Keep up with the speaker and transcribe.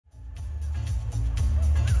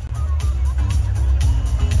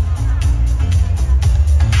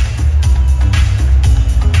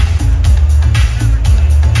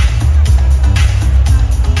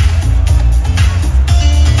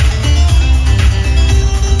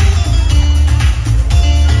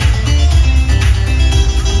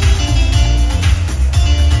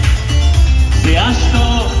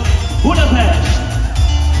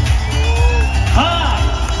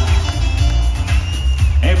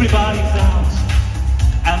Everybody's out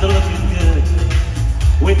and they're looking good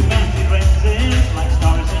with fancy dresses like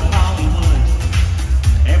stars in Hollywood.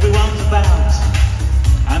 Everyone's about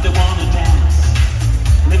and they wanna dance,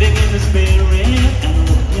 living in the spirit and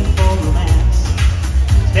looking for romance.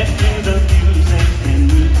 Step to the music and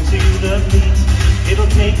move to the beat. It'll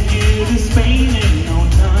take you to Spain in no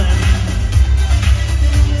time.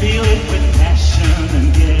 Feel it with passion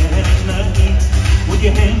and get in the heat. With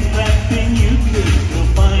your hands clapping, you could feel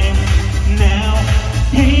fine. Now,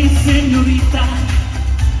 hey senorita,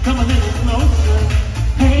 come a little closer.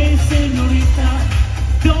 Hey senorita,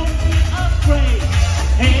 don't be afraid.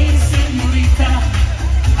 Hey senorita,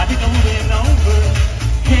 I think I'm moving over.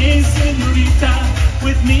 Hey senorita,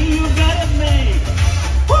 with me you got it made.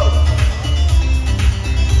 Woo!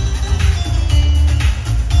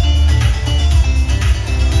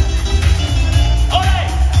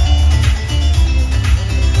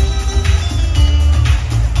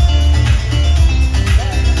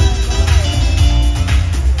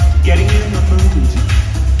 Getting in the mood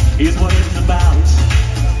is what it's about.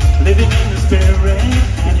 Living in the spirit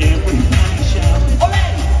and everybody shout.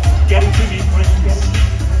 Getting to be friends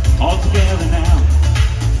all together now.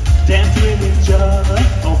 Dance with each other,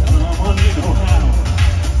 oh come on, you know how.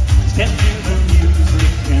 Step to the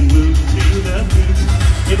music and move to the beat.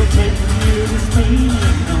 It'll take you to Spain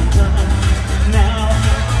in no time. Now,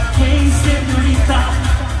 hey senorita,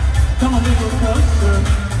 come a little closer.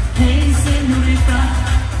 Hey senorita,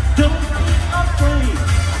 don't be afraid.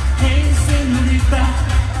 Hey senorita,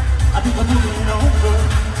 I think I'm moving over.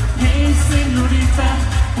 Hey senorita,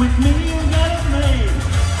 with me you got it made.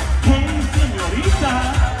 Hey senorita,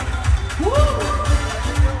 woo!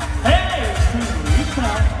 Hey senorita,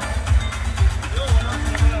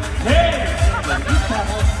 hey senorita.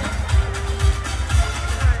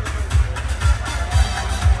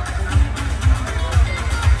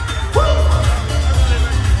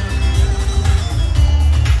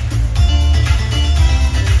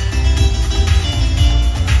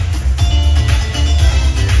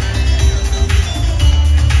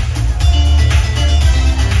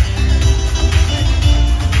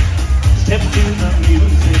 Step to the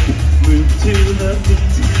music, move to the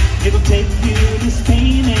beat. It'll take you to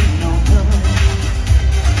Spain in no time.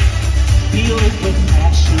 Feel it with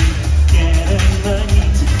passion, get in the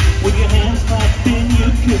heat. With your hands clapping, you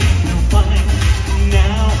could feel fine.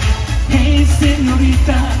 Now, hey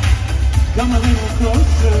senorita, come a little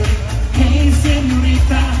closer. Hey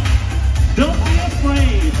senorita, don't be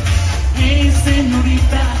afraid. Hey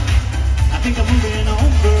senorita, I think I'm moving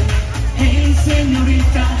over. Hey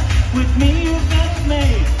senorita, with me you got it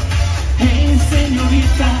made. Hey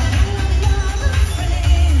senorita,